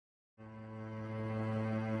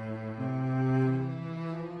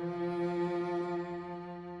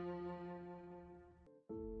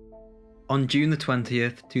On June the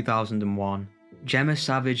 20th, 2001, Gemma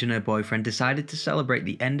Savage and her boyfriend decided to celebrate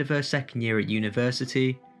the end of her second year at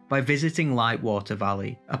university by visiting Lightwater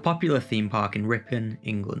Valley, a popular theme park in Rippon,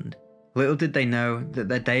 England. Little did they know that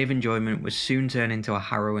their day of enjoyment would soon turn into a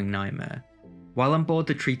harrowing nightmare. While on board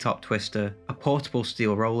the Treetop Twister, a portable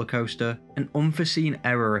steel roller coaster, an unforeseen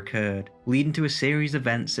error occurred, leading to a series of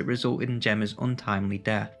events that resulted in Gemma's untimely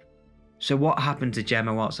death. So what happened to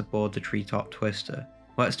Gemma whilst aboard the Treetop Twister?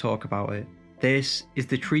 Let's talk about it. This is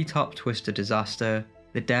the Treetop Twister disaster,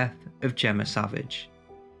 the death of Gemma Savage.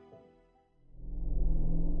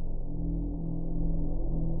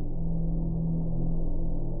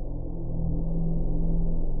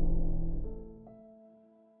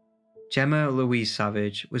 Gemma Louise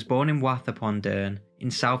Savage was born in Wath-upon-Dearne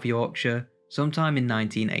in South Yorkshire sometime in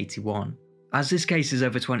 1981. As this case is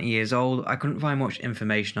over 20 years old, I couldn't find much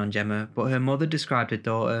information on Gemma, but her mother described her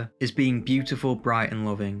daughter as being beautiful, bright and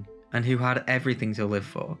loving, and who had everything to live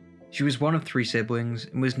for. She was one of 3 siblings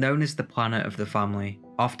and was known as the planner of the family,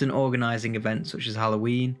 often organising events such as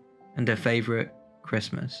Halloween and her favourite,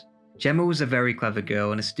 Christmas. Gemma was a very clever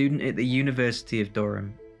girl and a student at the University of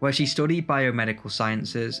Durham, where she studied biomedical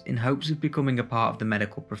sciences in hopes of becoming a part of the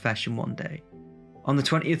medical profession one day. On the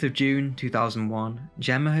 20th of June 2001,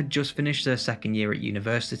 Gemma had just finished her second year at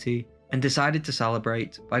university and decided to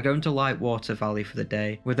celebrate by going to Lightwater Valley for the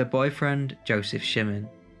day with her boyfriend Joseph Shimon.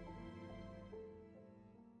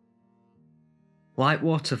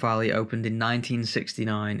 Lightwater Valley opened in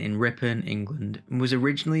 1969 in Rippon, England, and was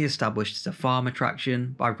originally established as a farm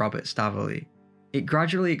attraction by Robert Staveley. It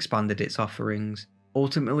gradually expanded its offerings,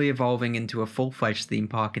 ultimately evolving into a full-fledged theme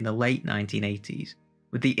park in the late 1980s,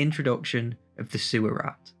 with the introduction of the Sewer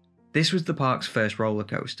Rat. This was the park's first roller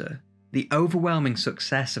coaster. The overwhelming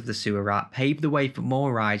success of the Sewer Rat paved the way for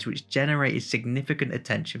more rides which generated significant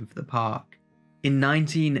attention for the park. In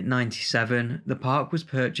 1997, the park was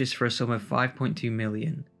purchased for a sum of $5.2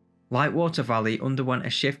 million. Lightwater Valley underwent a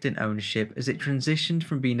shift in ownership as it transitioned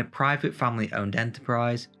from being a private family-owned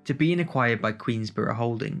enterprise to being acquired by Queensborough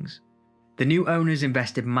Holdings. The new owners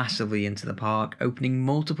invested massively into the park, opening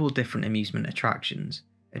multiple different amusement attractions.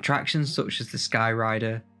 Attractions such as the Sky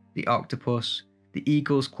Rider, the Octopus, the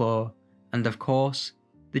Eagle's Claw, and of course,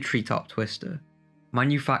 the Treetop Twister.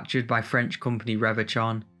 Manufactured by French company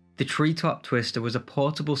Rippon, the Treetop Twister was a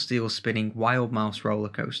portable steel spinning wild mouse roller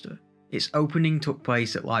coaster. Its opening took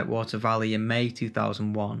place at Lightwater Valley in May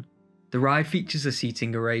 2001. The ride features a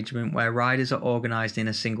seating arrangement where riders are organised in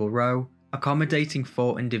a single row, accommodating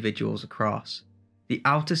 4 individuals across. The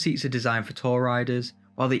outer seats are designed for tall riders,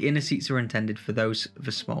 while the inner seats are intended for those of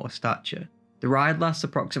a smaller stature. The ride lasts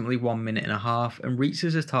approximately 1.5 minutes and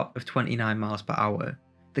reaches a top of 29 miles per hour.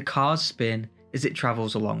 The cars spin as it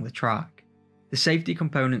travels along the track. The safety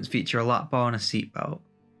components feature a lap bar and a seatbelt.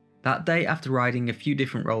 That day, after riding a few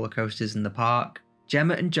different roller coasters in the park,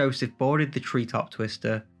 Gemma and Joseph boarded the Treetop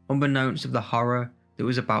Twister, unbeknownst of the horror that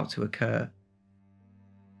was about to occur.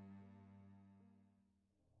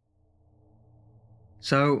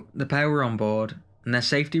 So, the pair were on board, and their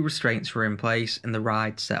safety restraints were in place and the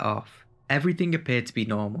ride set off. Everything appeared to be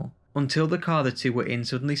normal, until the car the two were in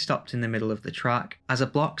suddenly stopped in the middle of the track as a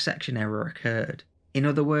block section error occurred. In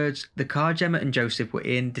other words, the car Gemma and Joseph were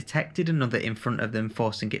in detected another in front of them,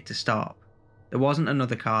 forcing it to stop. There wasn't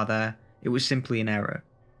another car there, it was simply an error.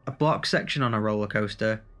 A block section on a roller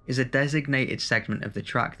coaster is a designated segment of the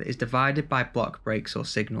track that is divided by block breaks or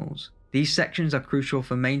signals. These sections are crucial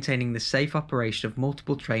for maintaining the safe operation of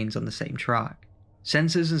multiple trains on the same track.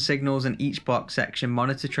 Sensors and signals in each block section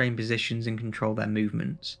monitor train positions and control their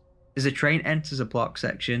movements. As a train enters a block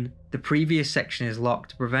section, the previous section is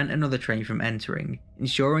locked to prevent another train from entering,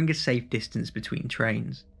 ensuring a safe distance between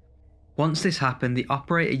trains. Once this happened, the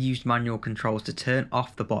operator used manual controls to turn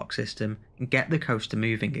off the block system and get the coaster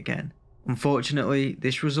moving again. Unfortunately,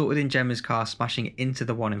 this resulted in Gemma's car smashing into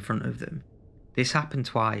the one in front of them. This happened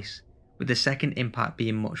twice, with the second impact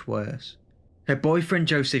being much worse. Her boyfriend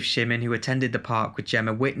Joseph Shimon, who attended the park with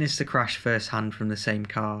Gemma, witnessed the crash firsthand from the same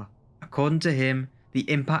car. According to him, the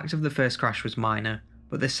impact of the first crash was minor,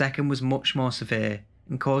 but the second was much more severe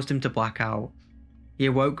and caused him to black out. He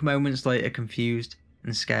awoke moments later confused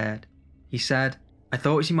and scared. He said, "I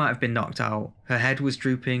thought she might have been knocked out. Her head was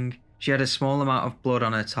drooping, she had a small amount of blood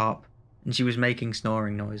on her top, and she was making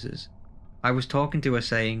snoring noises. I was talking to her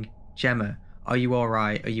saying, 'Gemma, are you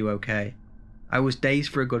alright? Are you okay?' I was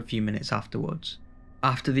dazed for a good few minutes afterwards."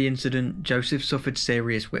 After the incident, Joseph suffered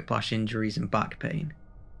serious whiplash injuries and back pain.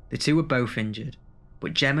 The two were both injured,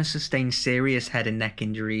 but Gemma sustained serious head and neck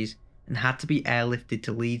injuries and had to be airlifted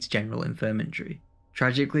to Leeds General Infirmary.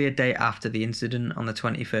 Tragically, a day after the incident, on the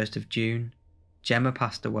 21st of June, Gemma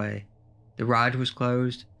passed away. The ride was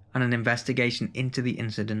closed, and an investigation into the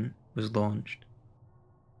incident was launched.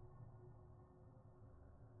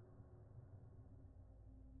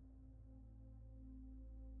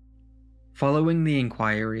 Following the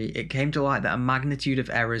inquiry, it came to light that a magnitude of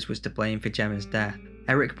errors was to blame for Gemma's death.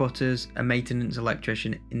 Eric Butters, a maintenance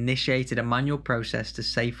electrician, initiated a manual process to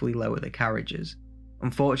safely lower the carriages.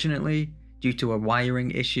 Unfortunately, due to a wiring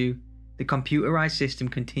issue, the computerized system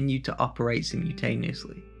continued to operate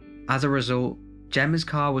simultaneously. As a result, Gemma's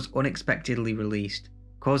car was unexpectedly released,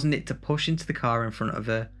 causing it to push into the car in front of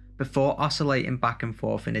her before oscillating back and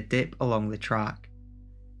forth in a dip along the track.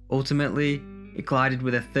 Ultimately, it collided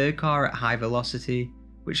with a third car at high velocity,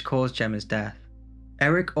 which caused Gemma's death.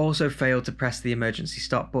 Eric also failed to press the emergency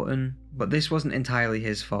stop button, but this wasn't entirely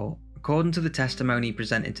his fault. According to the testimony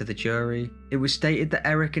presented to the jury, it was stated that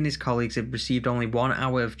Eric and his colleagues had received only 1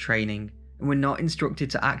 hour of training and were not instructed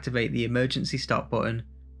to activate the emergency stop button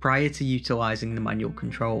prior to utilising the manual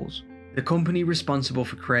controls. The company responsible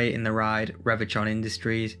for creating the ride, Rippon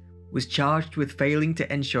Industries, was charged with failing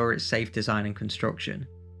to ensure its safe design and construction,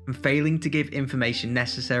 and failing to give information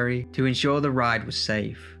necessary to ensure the ride was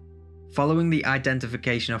safe. Following the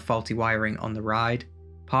identification of faulty wiring on the ride,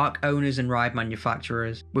 park owners and ride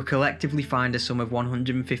manufacturers were collectively fined a sum of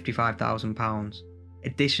 £155,000.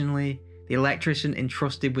 Additionally, the electrician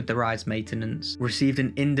entrusted with the ride's maintenance received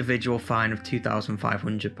an individual fine of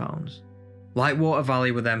 £2,500. Lightwater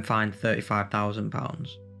Valley were then fined £35,000.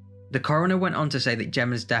 The coroner went on to say that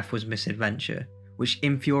Gemma's death was misadventure, which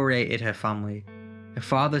infuriated her family. Her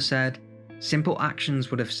father said, "Simple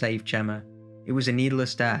actions would have saved Gemma. It was a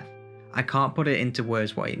needless death. I can't put it into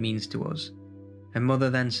words what it means to us." Her mother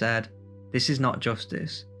then said, "This is not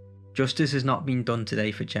justice. Justice has not been done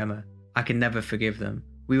today for Gemma. I can never forgive them.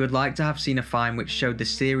 We would like to have seen a fine which showed the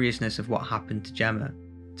seriousness of what happened to Gemma.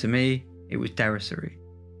 To me, it was derisory."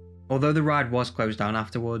 Although the ride was closed down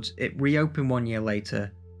afterwards, it reopened 1 year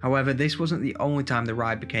later. However, this wasn't the only time the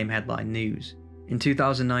ride became headline news. In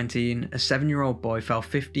 2019, a 7-year-old boy fell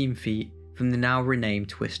 15 feet from the now renamed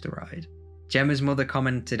Twister ride. Gemma's mother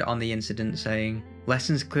commented on the incident saying,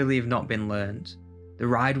 "Lessons clearly have not been learned. The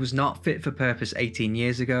ride was not fit for purpose 18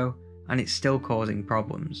 years ago, and it's still causing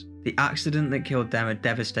problems. The accident that killed Gemma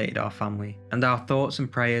devastated our family, and our thoughts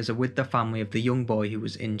and prayers are with the family of the young boy who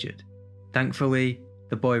was injured. Thankfully,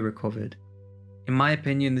 the boy recovered." In my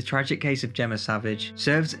opinion, the tragic case of Gemma Savage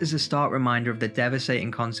serves as a stark reminder of the devastating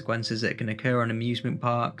consequences that can occur on amusement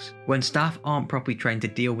parks when staff aren't properly trained to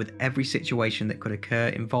deal with every situation that could occur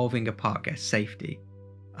involving a park guest's safety.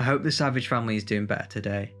 I hope the Savage family is doing better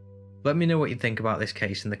today. Let me know what you think about this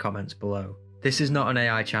case in the comments below. This is not an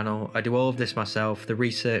AI channel, I do all of this myself, the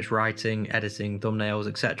research, writing, editing, thumbnails,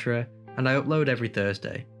 etc. and I upload every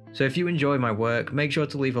Thursday. So if you enjoy my work, make sure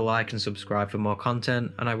to leave a like and subscribe for more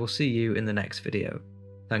content, and I will see you in the next video.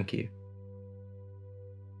 Thank you.